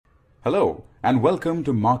Hello and welcome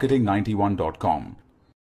to marketing91.com.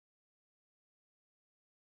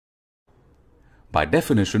 By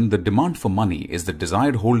definition, the demand for money is the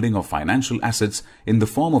desired holding of financial assets in the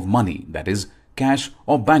form of money, that is, cash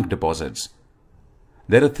or bank deposits.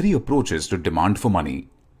 There are three approaches to demand for money: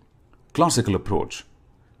 classical approach,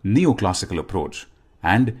 neoclassical approach,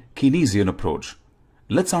 and Keynesian approach.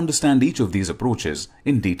 Let's understand each of these approaches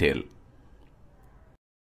in detail.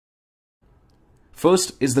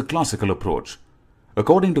 First is the classical approach.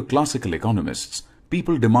 According to classical economists,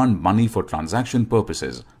 people demand money for transaction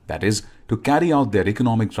purposes, that is, to carry out their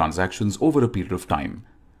economic transactions over a period of time.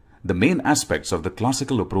 The main aspects of the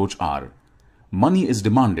classical approach are: money is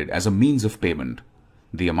demanded as a means of payment.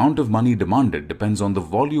 The amount of money demanded depends on the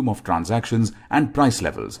volume of transactions and price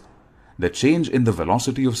levels. The change in the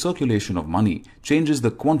velocity of circulation of money changes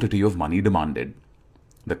the quantity of money demanded.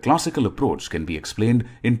 The classical approach can be explained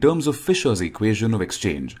in terms of Fisher's equation of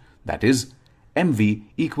exchange, that is, MV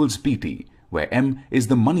equals PT, where M is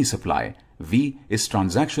the money supply, V is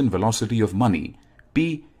transaction velocity of money,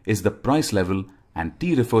 P is the price level, and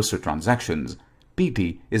T refers to transactions,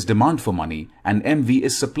 PT is demand for money, and MV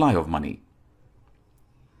is supply of money.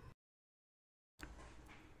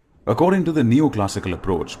 According to the neoclassical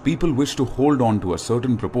approach, people wish to hold on to a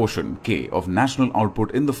certain proportion, K, of national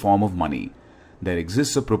output in the form of money. There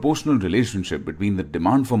exists a proportional relationship between the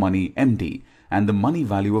demand for money, MD, and the money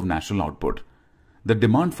value of national output. The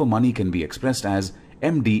demand for money can be expressed as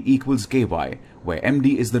MD equals KY, where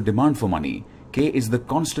MD is the demand for money, K is the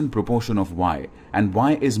constant proportion of Y, and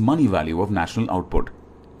Y is money value of national output.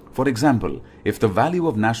 For example, if the value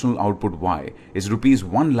of national output Y is rupees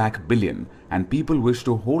 1 lakh billion and people wish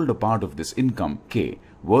to hold a part of this income, K,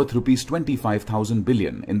 worth rupees 25,000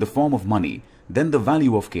 billion in the form of money, then the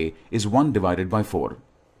value of K is 1 divided by 4.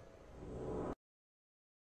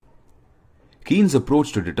 Keynes'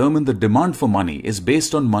 approach to determine the demand for money is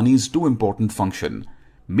based on money's two important functions: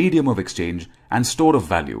 medium of exchange and store of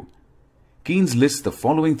value. Keynes lists the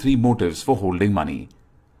following three motives for holding money: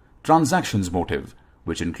 transactions motive,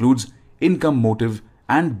 which includes income motive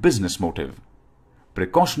and business motive;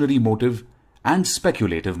 precautionary motive; and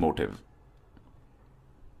speculative motive.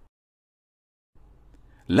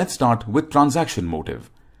 Let's start with transaction motive.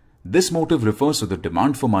 This motive refers to the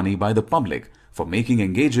demand for money by the public for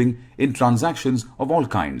engaging in transactions of all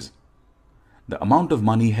kinds. The amount of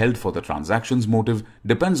money held for the transactions motive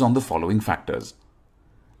depends on the following factors: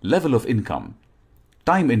 level of income,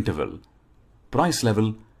 time interval, price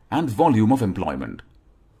level, and volume of employment.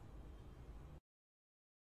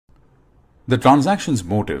 The transactions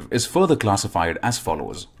motive is further classified as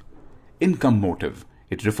follows: income motive.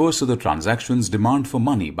 It refers to the transactions demand for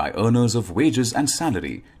money by earners of wages and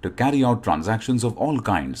salary to carry out transactions of all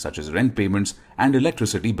kinds such as rent payments and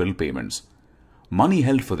electricity bill payments. Money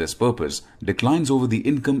held for this purpose declines over the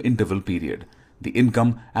income interval period, the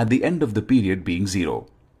income at the end of the period being zero.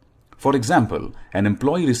 For example, an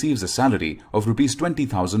employee receives a salary of rupees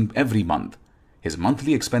 20,000 every month. His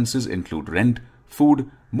monthly expenses include rent,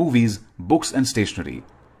 food, movies, books and stationery.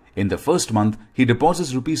 In the first month, he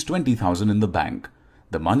deposits rupees 20,000 in the bank.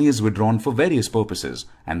 The money is withdrawn for various purposes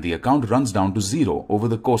and the account runs down to zero over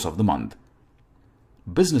the course of the month.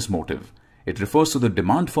 Business motive. It refers to the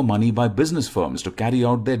demand for money by business firms to carry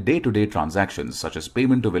out their day-to-day transactions such as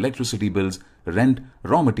payment of electricity bills, rent,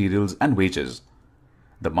 raw materials and wages.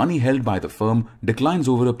 The money held by the firm declines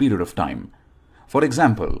over a period of time. For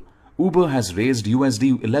example, Uber has raised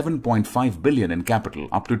USD 11.5 billion in capital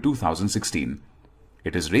up to 2016.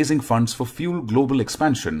 It is raising funds for fuel global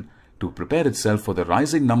expansion to prepare itself for the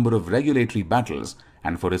rising number of regulatory battles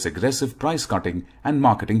and for its aggressive price cutting and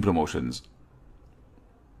marketing promotions.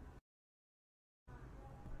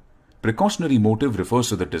 Precautionary motive refers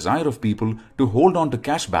to the desire of people to hold on to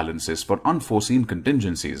cash balances for unforeseen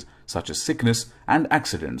contingencies such as sickness and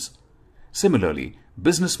accidents. Similarly,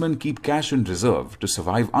 businessmen keep cash in reserve to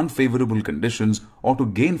survive unfavorable conditions or to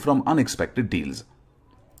gain from unexpected deals.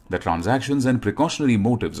 The transactions and precautionary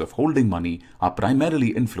motives of holding money are primarily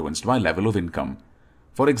influenced by level of income.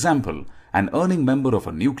 For example, an earning member of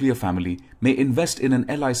a nuclear family may invest in an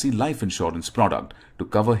LIC life insurance product to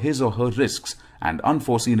cover his or her risks and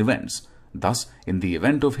unforeseen events. Thus, in the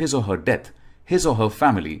event of his or her death, his or her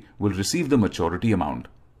family will receive the maturity amount.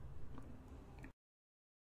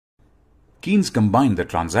 Keynes combined the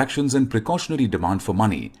transactions and precautionary demand for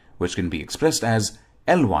money, which can be expressed as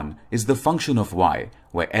L1 is the function of Y,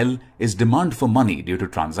 where L is demand for money due to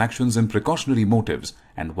transactions and precautionary motives,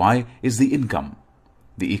 and Y is the income.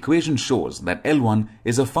 The equation shows that L1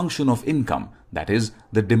 is a function of income, that is,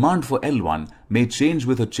 the demand for L1 may change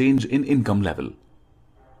with a change in income level.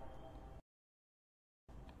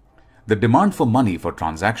 The demand for money for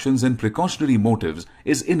transactions in precautionary motives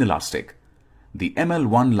is inelastic. The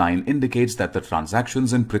ML1 line indicates that the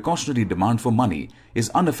transactions in precautionary demand for money is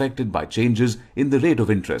unaffected by changes in the rate of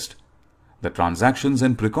interest. The transactions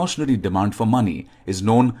in precautionary demand for money is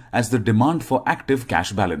known as the demand for active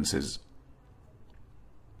cash balances.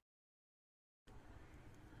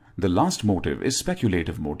 The last motive is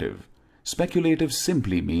speculative motive. Speculative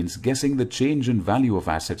simply means guessing the change in value of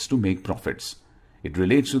assets to make profits. It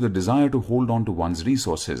relates to the desire to hold on to one's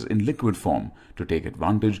resources in liquid form to take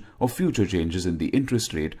advantage of future changes in the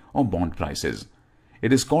interest rate or bond prices.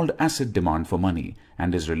 It is called asset demand for money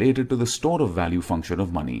and is related to the store of value function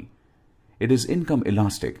of money. It is income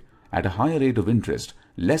elastic. At a higher rate of interest,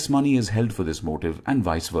 less money is held for this motive and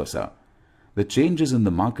vice versa. The changes in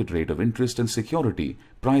the market rate of interest and security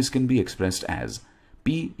price can be expressed as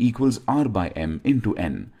P equals R by M into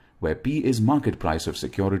N, where P is market price of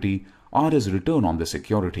security, R is return on the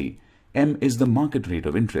security, M is the market rate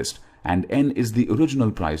of interest, and N is the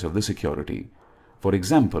original price of the security. For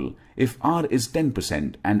example, if R is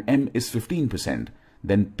 10% and M is 15%,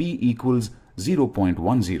 then P equals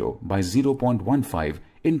 0.10 by 0.15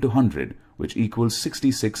 into 100, which equals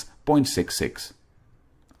 66.66.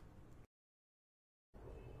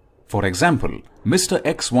 For example, Mr.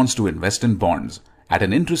 X wants to invest in bonds. At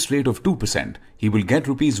an interest rate of 2%, he will get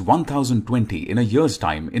rupees 1020 in a year's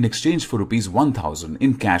time in exchange for rupees 1000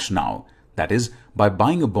 in cash now. That is, by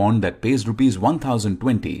buying a bond that pays rupees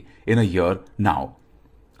 1020 in a year now.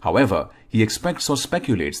 However, he expects or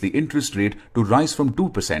speculates the interest rate to rise from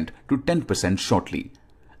 2% to 10% shortly.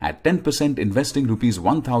 At 10%, investing rupees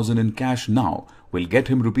 1000 in cash now will get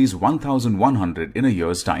him rupees 1100 in a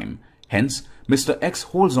year's time. Hence, Mr. X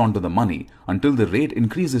holds on to the money until the rate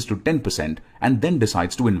increases to 10% and then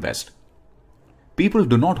decides to invest. People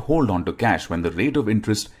do not hold on to cash when the rate of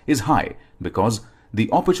interest is high because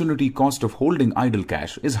the opportunity cost of holding idle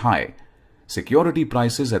cash is high. Security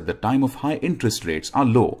prices at the time of high interest rates are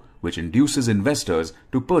low, which induces investors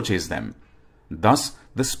to purchase them. Thus,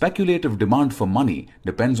 the speculative demand for money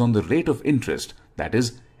depends on the rate of interest, that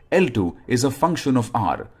is, L2 is a function of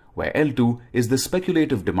R, where L2 is the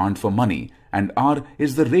speculative demand for money and R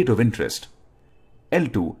is the rate of interest.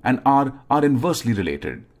 L2 and R are inversely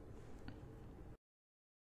related.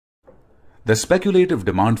 The speculative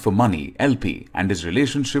demand for money, LP, and its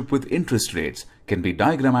relationship with interest rates can be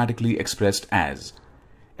diagrammatically expressed as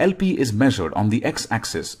LP is measured on the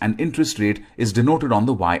x-axis and interest rate is denoted on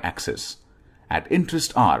the y-axis. At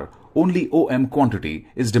interest R, only OM quantity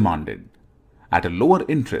is demanded. At a lower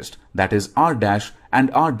interest, that is R dash and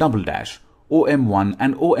R double dash, OM1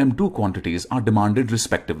 and OM2 quantities are demanded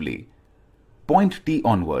respectively. Point T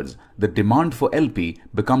onwards, the demand for LP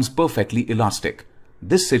becomes perfectly elastic.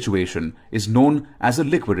 This situation is known as a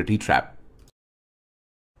liquidity trap.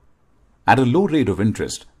 At a low rate of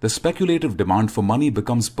interest, the speculative demand for money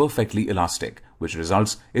becomes perfectly elastic, which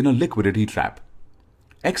results in a liquidity trap.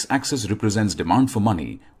 X-axis represents demand for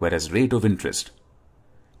money, whereas rate of interest.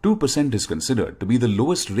 2% is considered to be the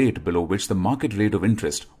lowest rate below which the market rate of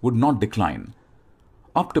interest would not decline.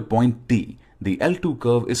 Up to point T, the L2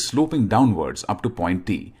 curve is sloping downwards up to point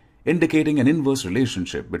T, indicating an inverse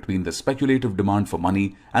relationship between the speculative demand for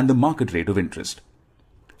money and the market rate of interest.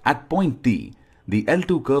 At point T, the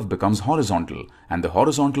L2 curve becomes horizontal and the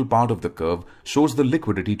horizontal part of the curve shows the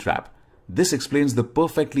liquidity trap. This explains the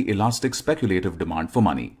perfectly elastic speculative demand for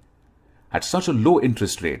money. At such a low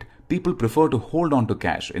interest rate, people prefer to hold on to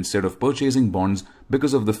cash instead of purchasing bonds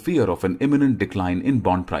because of the fear of an imminent decline in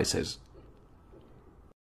bond prices.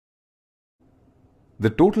 The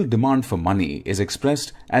total demand for money is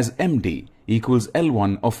expressed as MD equals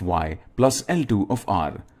L1 of Y plus L2 of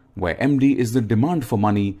R, where MD is the demand for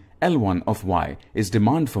money, L1 of Y is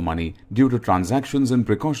demand for money due to transactions and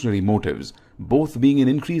precautionary motives, both being an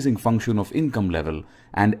increasing function of income level,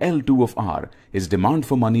 and L2 of R is demand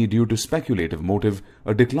for money due to speculative motive,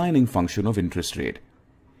 a declining function of interest rate.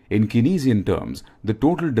 In Keynesian terms, the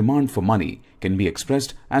total demand for money can be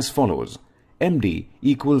expressed as follows: MD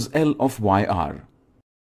equals L of YR.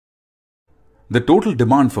 The total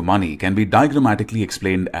demand for money can be diagrammatically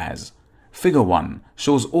explained as Figure 1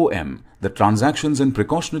 shows OM, the transactions and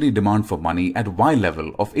precautionary demand for money at Y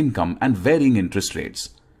level of income and varying interest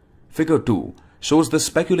rates. Figure 2 shows the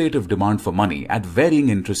speculative demand for money at varying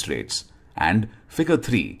interest rates. And Figure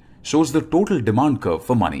 3 shows the total demand curve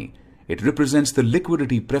for money. It represents the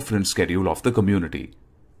liquidity preference schedule of the community.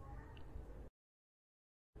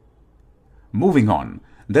 Moving on,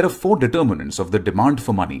 there are 4 determinants of the demand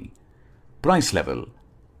for money: price level,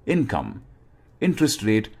 income, interest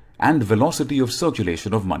rate, and velocity of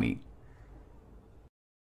circulation of money.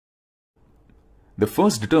 The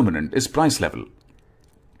first determinant is price level.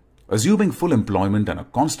 Assuming full employment and a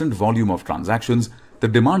constant volume of transactions, the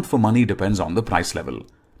demand for money depends on the price level.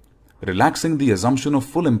 Relaxing the assumption of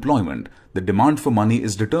full employment, the demand for money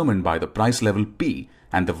is determined by the price level P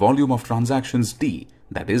and the volume of transactions T,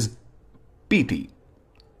 that is PT.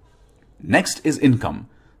 Next is income.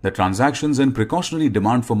 The transactions and precautionary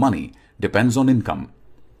demand for money depends on income.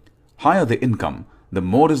 Higher the income, the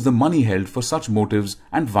more is the money held for such motives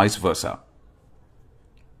and vice versa.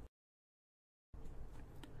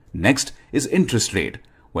 Next is interest rate.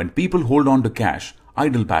 When people hold on to cash,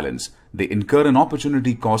 idle balance, they incur an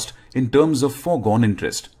opportunity cost in terms of foregone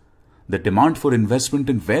interest. The demand for investment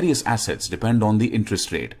in various assets depend on the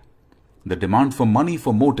interest rate. The demand for money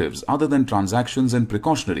for motives other than transactions and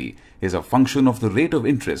precautionary is a function of the rate of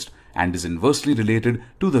interest and is inversely related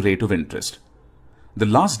to the rate of interest. The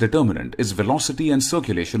last determinant is velocity and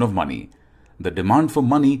circulation of money. The demand for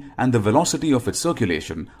money and the velocity of its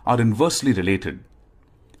circulation are inversely related.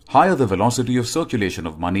 Higher the velocity of circulation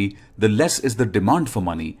of money, the less is the demand for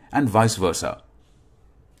money and vice versa.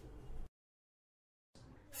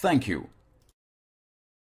 Thank you.